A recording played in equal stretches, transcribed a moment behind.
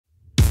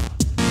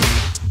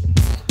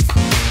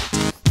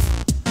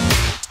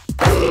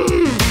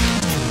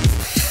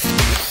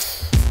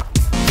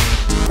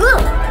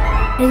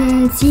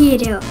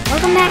Zero.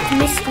 Welcome back to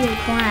Mystery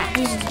Corner.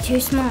 These are too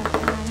small.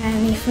 I'm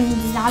gonna be flinging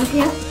these out of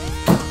here.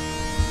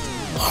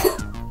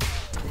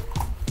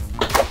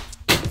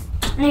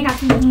 And I got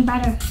something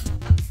better.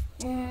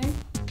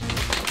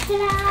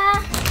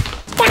 Ta-da!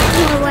 That's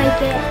more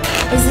like it.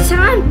 Is this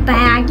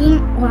unbagging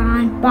or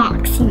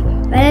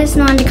unboxing? Let us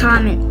know in the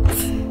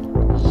comments.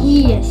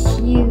 He is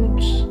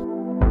huge.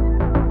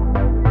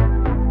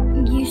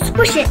 You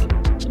squish it,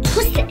 you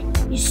twist it,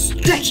 you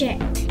stretch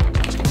it.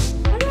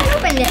 How do I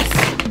open this?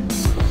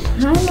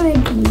 How do I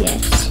do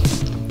this?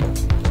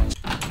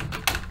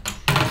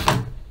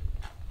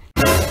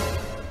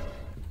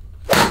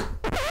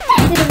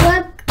 Did it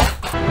work?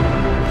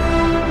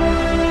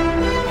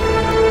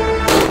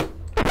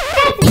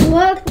 That didn't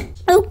work.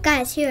 Oh,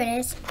 guys, here it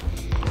is.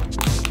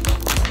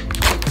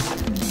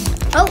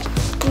 Oh,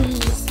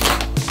 please.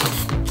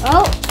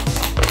 Oh.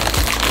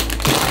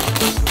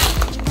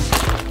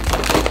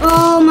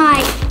 Oh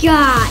my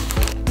God.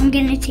 I'm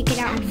gonna take it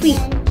out in 3,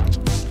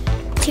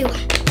 2.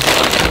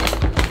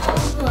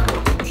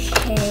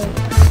 Okay.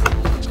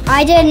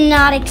 I did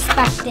not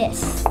expect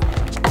this.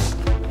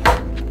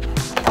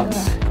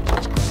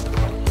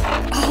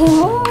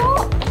 Oh.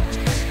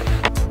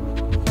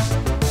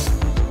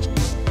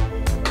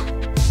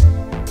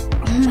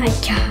 Oh my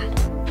God.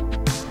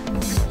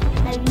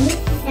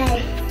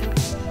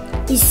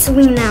 He's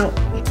swinging out.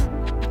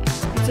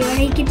 See what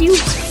he can do?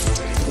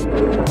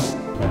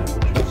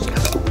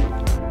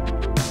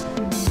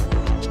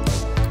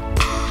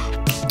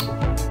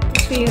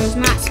 This video is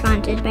not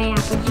sponsored by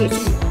Apple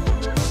Juice.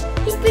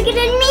 He's bigger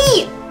than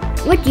me!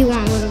 What do you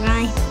want, little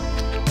guy?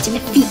 To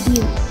defeat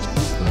you.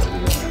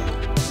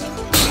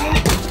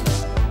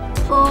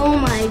 Oh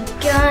my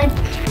God.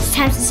 It's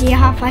time to see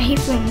how far he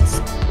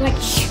flings. Like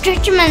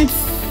stretch him and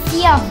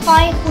see how far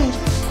he flings.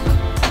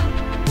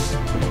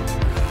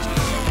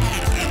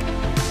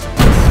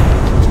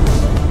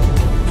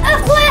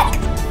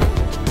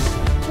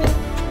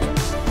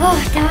 Oh,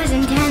 that was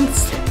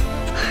intense.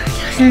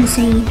 That was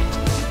insane.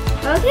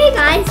 Okay,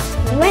 guys,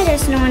 let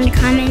us know in the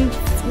comments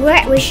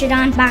what we should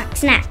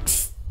unbox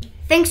next.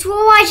 Thanks for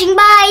watching.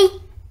 Bye.